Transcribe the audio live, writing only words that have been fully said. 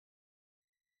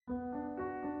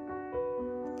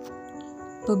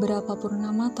Beberapa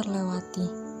purnama terlewati.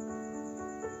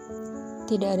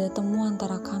 Tidak ada temu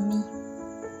antara kami.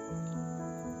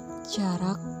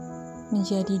 Jarak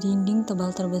menjadi dinding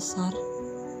tebal terbesar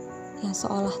yang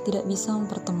seolah tidak bisa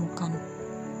mempertemukan.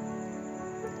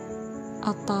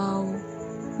 Atau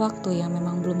waktu yang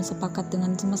memang belum sepakat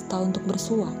dengan semesta untuk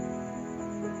bersua.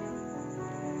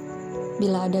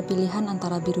 Bila ada pilihan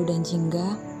antara biru dan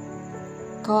jingga,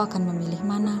 kau akan memilih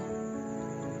mana?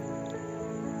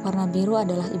 Warna biru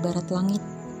adalah ibarat langit,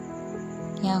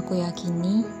 yang aku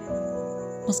yakini,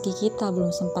 meski kita belum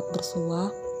sempat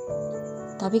bersua,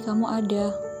 tapi kamu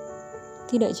ada,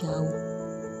 tidak jauh.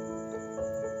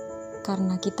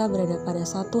 Karena kita berada pada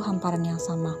satu hamparan yang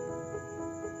sama.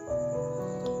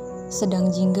 Sedang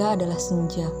jingga adalah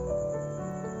senja,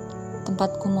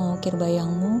 tempatku mengukir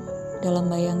bayangmu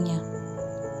dalam bayangnya.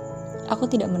 Aku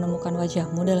tidak menemukan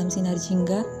wajahmu dalam sinar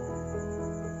jingga,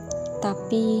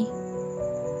 tapi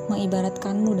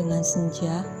mengibaratkanmu dengan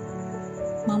senja,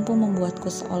 mampu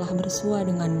membuatku seolah bersua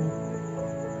denganmu.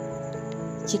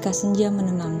 Jika senja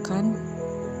menenangkan,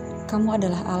 kamu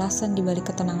adalah alasan di balik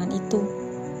ketenangan itu.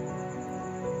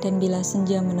 Dan bila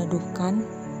senja meneduhkan,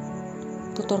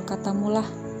 tutur katamulah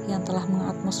yang telah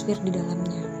mengatmosfer di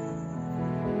dalamnya.